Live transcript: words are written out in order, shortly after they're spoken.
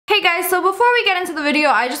Hey guys, so before we get into the video,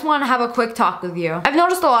 I just want to have a quick talk with you. I've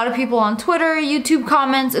noticed a lot of people on Twitter, YouTube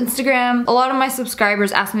comments, Instagram, a lot of my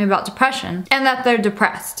subscribers ask me about depression and that they're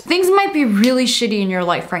depressed. Things might be really shitty in your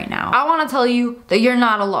life right now. I want to tell you that you're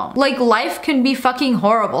not alone. Like, life can be fucking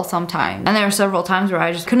horrible sometimes. And there are several times where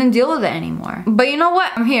I just couldn't deal with it anymore. But you know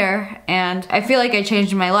what? I'm here and I feel like I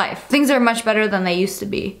changed my life. Things are much better than they used to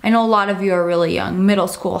be. I know a lot of you are really young, middle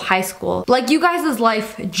school, high school. Like, you guys'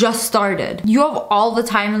 life just started. You have all the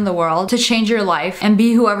time in the world to change your life and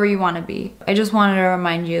be whoever you want to be. I just wanted to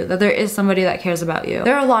remind you that there is somebody that cares about you.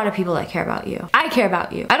 There are a lot of people that care about you. I care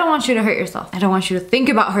about you. I don't want you to hurt yourself. I don't want you to think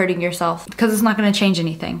about hurting yourself because it's not going to change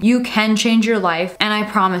anything. You can change your life, and I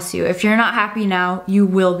promise you, if you're not happy now, you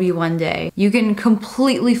will be one day. You can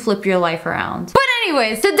completely flip your life around. But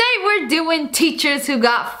anyways, today we're doing teachers who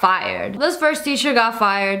got fired. This first teacher got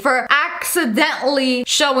fired for accidentally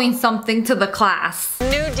showing something to the class.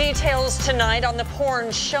 New details tonight on the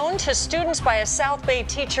porn shown to students by a South Bay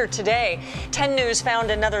teacher today. 10 News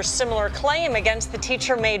found another similar claim against the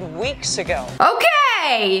teacher made weeks ago.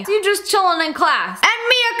 Okay, so you're just chilling in class, and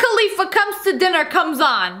Mia Khalifa comes to dinner, comes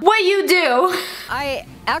on. What you do? I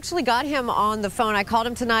actually got him on the phone. I called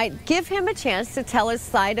him tonight, give him a chance to tell his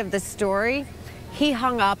side of the story. He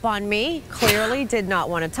hung up on me, clearly did not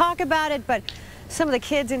want to talk about it, but some of the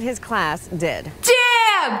kids in his class did.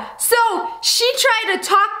 Damn! So she tried to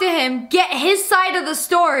talk to him, get his side of the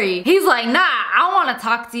story. He's like, nah, I don't want to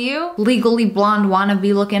talk to you. Legally blonde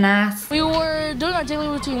wannabe looking ass. We were doing our daily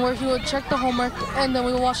routine where he would check the homework and then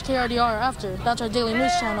we would watch KRDR after. That's our daily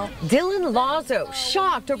news channel. Dylan Lazo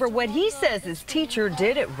shocked over what he says his teacher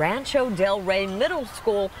did at Rancho Del Rey Middle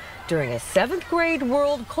School during a 7th grade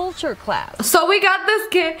world culture class. So we got this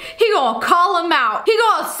kid, he gonna call him out. He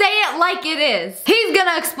gonna say it like it is. He's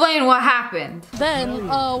gonna explain what happened. Then,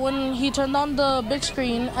 when he turned on the big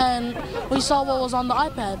screen and we saw what was on the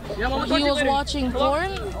iPad, he was watching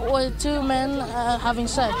porn with 2 men having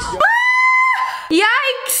sex.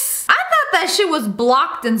 Yikes! I thought that shit was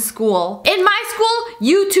blocked in school. In my school,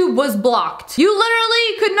 YouTube was blocked. You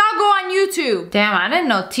literally could not go on YouTube. Damn, I didn't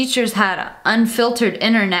know teachers had unfiltered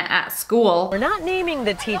internet at school. We're not naming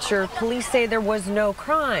the teacher. Police say there was no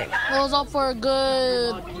crime. It was up for a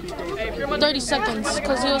good 30 seconds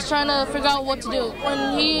because he was trying to figure out what to do.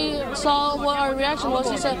 When he saw what our reaction was,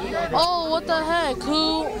 he said, "Oh, what the heck?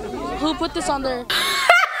 Who put this on there?"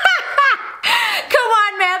 Come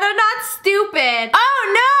on, man, they're not stupid. Oh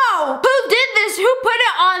no! Who did this? Who put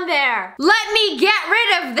it on there? Let me get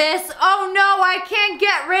rid of this. Oh no, I can't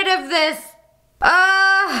get rid of this.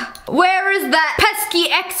 Where is that pesky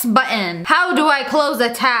X button? How do I close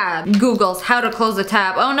a tab? Google's how to close a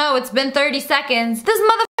tab. Oh no, it's been 30 seconds. This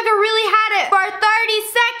motherfucker really had it for 30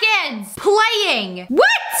 seconds playing. What?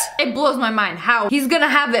 It blows my mind how he's gonna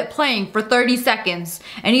have it playing for 30 seconds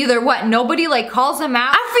and either what, nobody like calls him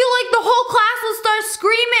out? I feel like the whole class will start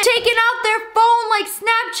screaming, taking out their phone, like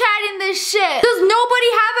Snapchatting this shit. Does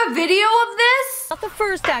nobody have a video of this? Not the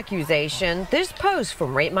first accusation. This post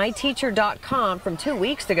from RateMyTeacher.com from 2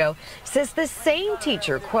 weeks ago says the same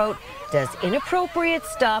teacher, quote, does inappropriate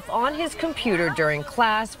stuff on his computer during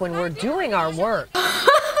class when we're doing our work.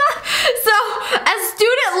 So, a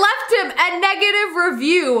student left him a negative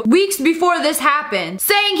review weeks before this happened,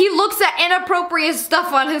 saying he looks at inappropriate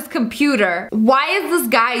stuff on his computer. Why is this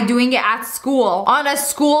guy doing it at school, on a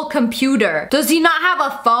school computer? Does he not have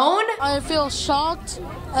a phone? I feel shocked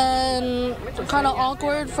and kind of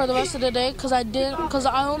awkward for the rest of the day because I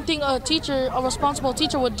don't think a responsible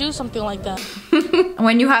teacher would do something like that.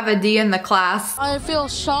 When you have a D in the class. I feel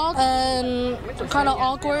shocked and kind of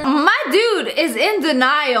awkward. My dude is in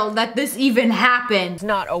denial that this even happened.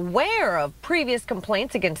 Not aware of previous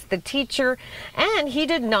complaints against the teacher, and he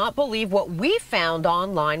did not believe what we found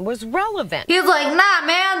online was relevant. He's like, nah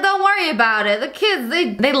man, don't worry about it. The kids,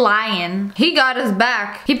 they lying. He got his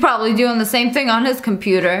back. He probably doing the same thing on his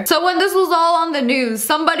computer. So when this was all on the news,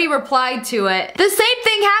 somebody replied to it. The same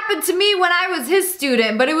thing happened to me when I was his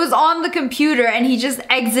student, but it was on the computer and he just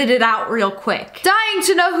exited out real quick. Dying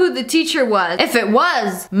to know who the teacher was. If it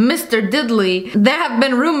was Mr. Diddley, there have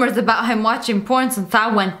been rumors about him watching porn since I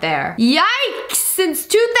went there. Yikes! Since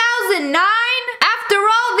 2009? After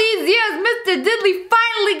all these years, Mr. Diddley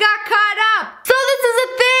finally got caught up. So this is a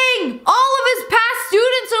thing! All of his past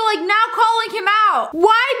students are like now calling him out.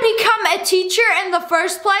 Why become a teacher in the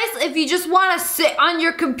first place if you just want to sit on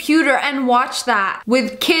your computer and watch that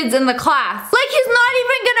with kids in the class? Like, he's not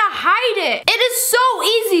even gonna hide it. It is so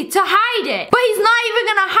easy to hide it, but he's not even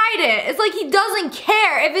gonna hide it. It's like he doesn't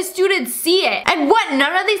care if his students see it. And what,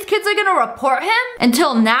 none of these kids are gonna report him?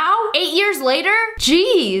 Until now? 8 years later?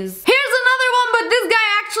 Jeez. Here's another one, but this guy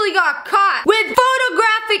actually got caught with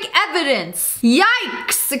photographic evidence.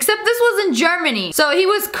 Yikes! Except this was in Germany. So he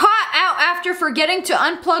was caught out after forgetting to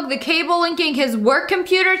unplug the cable linking his work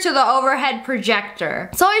computer to the overhead projector.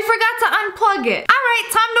 So he forgot to unplug it.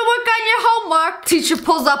 Alright, time to work on your homework. Teacher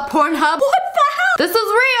pulls up Pornhub. What the hell? This is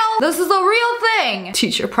real. This is a real thing.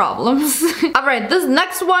 Teacher problems. Alright, this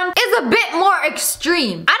next one is a bit more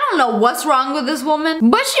extreme. I don't know what's wrong with this woman,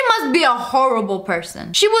 but she must be a horrible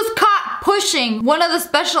person. She was caught pushing one of the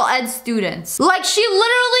special ed students. Like, she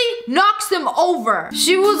literally knocks him over.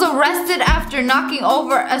 She was arrested after knocking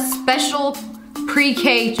over a special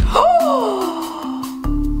pre-K.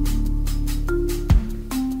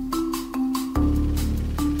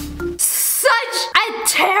 Such a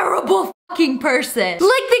terrible fucking person. Like,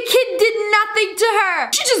 the kid did nothing to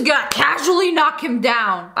her. She just got casually knock him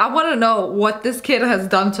down. I want to know what this kid has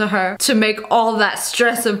done to her to make all that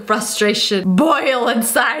stress and frustration boil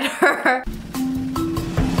inside her.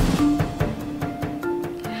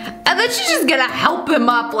 And then she's just gonna help him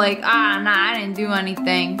up like, nah, I didn't do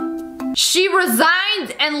anything. She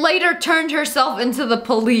resigned and later turned herself into the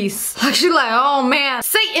police. Like, she's like, oh man,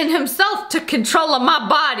 Satan himself took control of my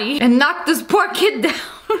body and knocked this poor kid down.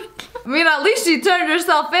 I mean, at least she turned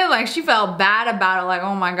herself in. Like, she felt bad about it. Like,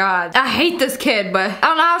 oh my god, I hate this kid, but I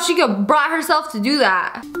don't know how she could brought herself to do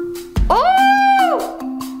that. Oh!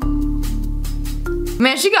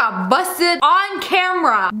 Man, she got busted on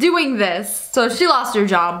camera doing this. So she lost her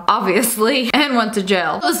job, obviously, and went to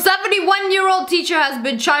jail. The 71-year-old teacher has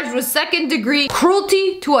been charged with second-degree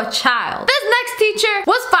cruelty to a child. This next teacher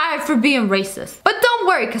was fired for being racist. But don't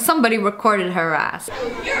worry, because somebody recorded her ass.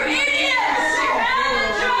 You're idiots!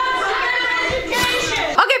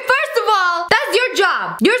 Okay, first of all, that's your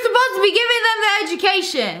job. You're supposed to be giving them the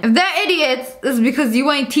education. If they're idiots, it's because you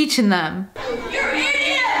ain't teaching them. You're idiots!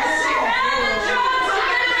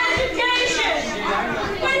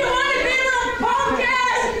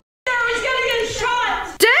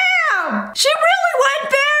 She really went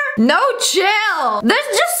there? No, chill.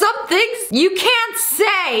 There's just some things you can't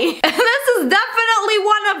say. And this is definitely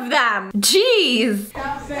one of them. Jeez.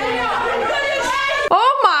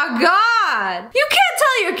 Oh my god. You can't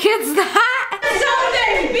tell your kids that.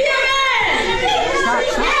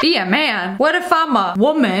 Be a man? What if I'm a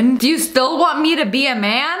woman? Do you still want me to be a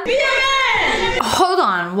man? Be a man! Hold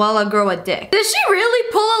on while I grow a dick. Did she really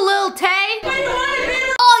pull a little Tay?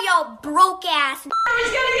 Oh, yo, broke ass. He's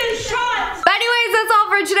gonna get shot! But anyways, that's all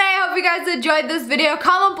for today. I hope you guys enjoyed this video.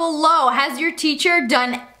 Comment below, has your teacher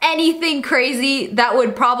done anything crazy that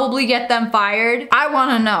would probably get them fired? I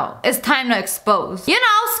wanna know. It's time to expose. You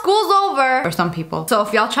know, school's over for some people. So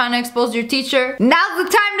if y'all trying to expose your teacher, now's the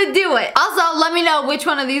time to do it. Also, let me know which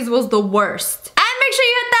one of these was the worst. And make sure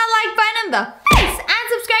you hit that like button in the face and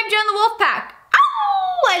subscribe, join the wolf pack.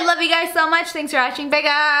 Oh, I love you guys so much. Thanks for watching. Bye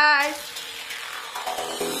guys.